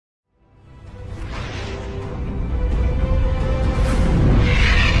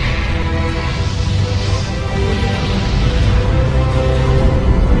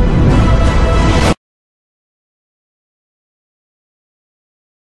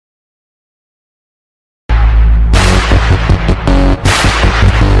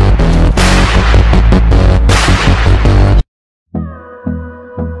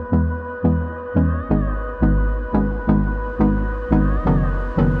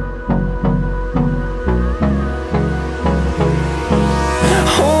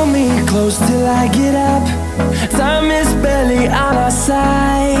I get up, time is barely on our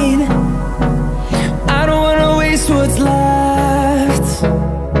side. I don't wanna waste what's left.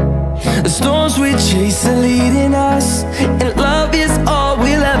 The storms we chase are leading us, and love is all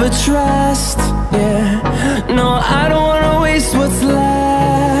we'll ever trust. Yeah, no, I don't wanna waste what's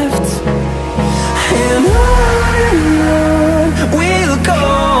left. And on we'll go,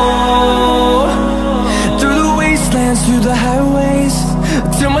 through the wastelands, through the highways,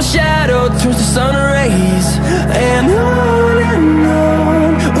 till my shadow turns to sun rays. And on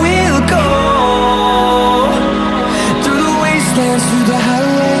we'll go, through the wastelands, through the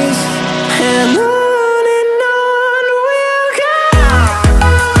highways, and on we'll go.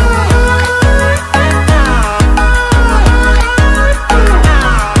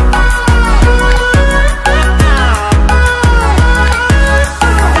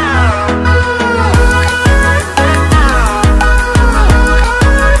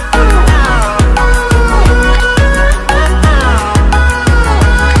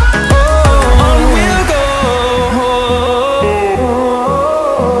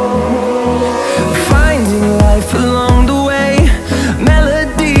 Along the way,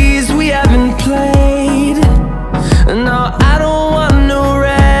 melodies we haven't played. No, I don't want no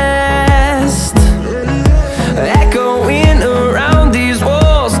rest. Echoing around these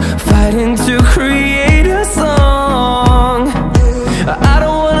walls, fighting to create a song. I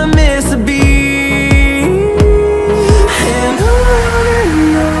don't wanna miss a beat. And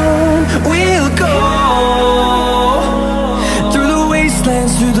on we'll go, through the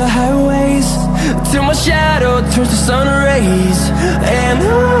wastelands, through the highways, till my shadow turns to sun rays. And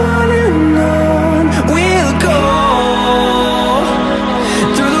on we'll go,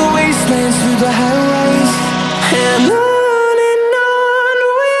 through the wastelands, through the highways, and on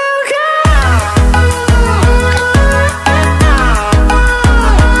we'll go.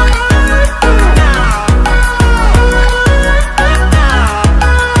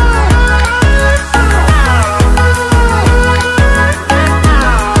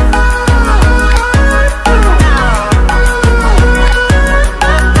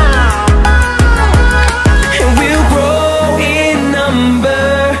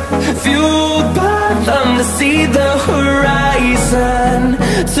 See the horizon,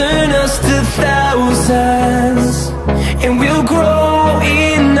 turn us to thousands, and we'll grow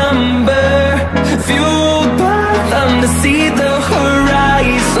in number, fueled by them to see the